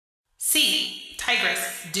C. Tigress,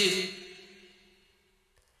 do.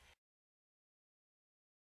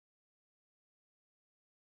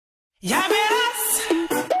 Ya verás,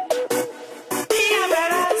 ya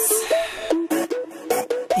verás,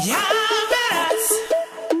 ya verás,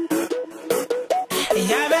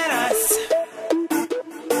 ya verás.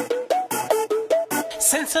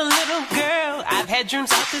 Since a little girl, I've had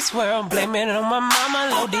dreams of this world. Blaming it on my mama,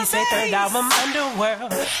 Lodi say third album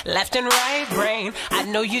Underworld. Left and right brain, I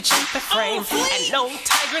know you check the frame. And no,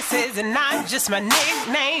 Tigress is not just my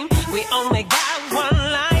nickname. We only got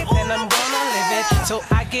one life and I'm gonna live it. So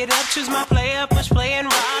I get up, choose my player, push play and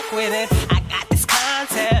rock with it. I got this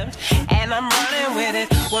concept and I'm running with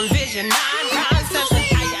it. One vision, 9 concepts, and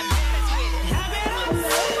I got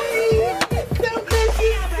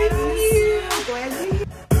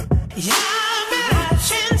ya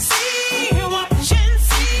verás, and see, watch and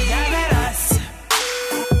see. Ya verás,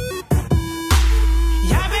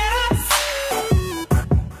 ya verás,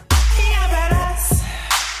 ya verás,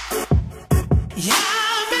 ya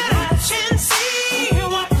verás, and see,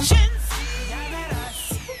 watch and see. Ya verás.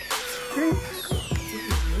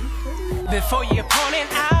 Before you point it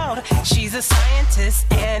out, she's a scientist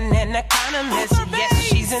and an economist. Yes,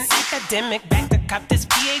 she's an academic, back to cop this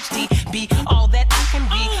PhD. Be all that I can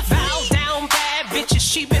be. Bow down, bad bitches,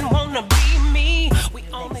 she been wanna be me. We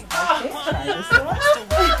only got one life.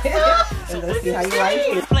 Let's see how you like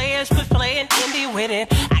it. Players, but playing indie with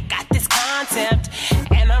it. I got this concept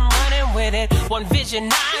and I'm running with it. One vision,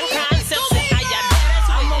 9 concepts, and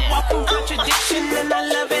I'm a walking contradiction, and I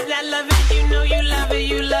love it, I love it. You know you love it,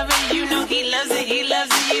 you love it. You know he loves it, he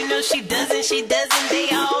loves it. You know she doesn't, she doesn't. They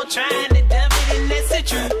all trying to dub it, and that's the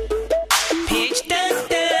truth. Pitch dun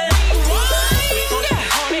dun.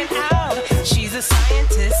 She's a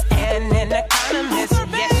scientist and an economist.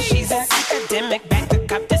 Yes, she's an academic, back to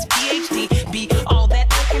cop this PhD. Be all that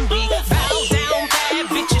I can be. Bow down, bad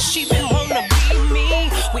bitches, she been wanna be me.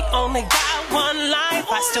 We only got one life,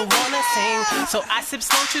 I still wanna sing. So I sip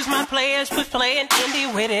slow, choose my players, push play and indie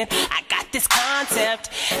with it. I got this concept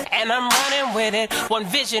and I'm running with it. One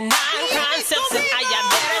vision, 9 concepts, and I got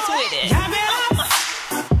Veras with it. Ya verás,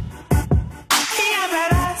 ya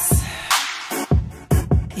verás,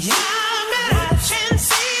 ya verás, and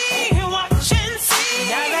see, watch and see.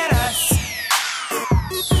 Ya verás,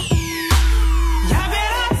 ya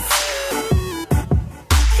verás,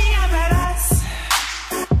 ya verás,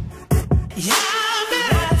 ya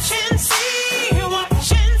verás, and see,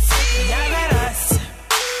 watch and see. Ya verás.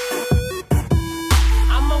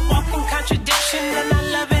 I'm a walking contradiction, and I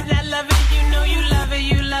love it, I love it. You know you love it,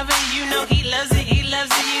 you love it. You know he loves it, he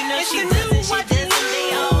loves it. You know she doesn't, she doesn't.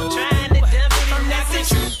 They all trying to dub it, and that's the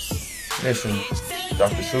truth. Listen,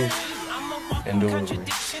 Dr. Seuss and delivery.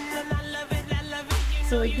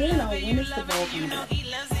 So again, when is the ball coming up?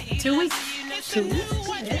 2 weeks. 2 weeks?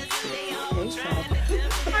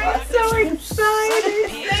 I'm so excited.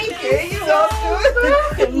 Thank you. You're so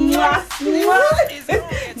good.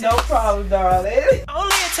 No problem, darling.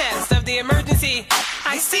 Only a test of the emergency.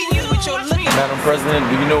 I see you with your look. Madam President,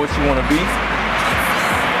 do you know what you want to be?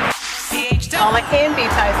 All I can be,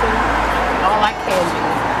 Tyson. All I can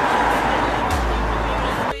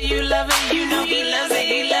You love it, you know he loves it,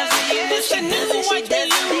 he loves it. You know she doesn't, she doesn't.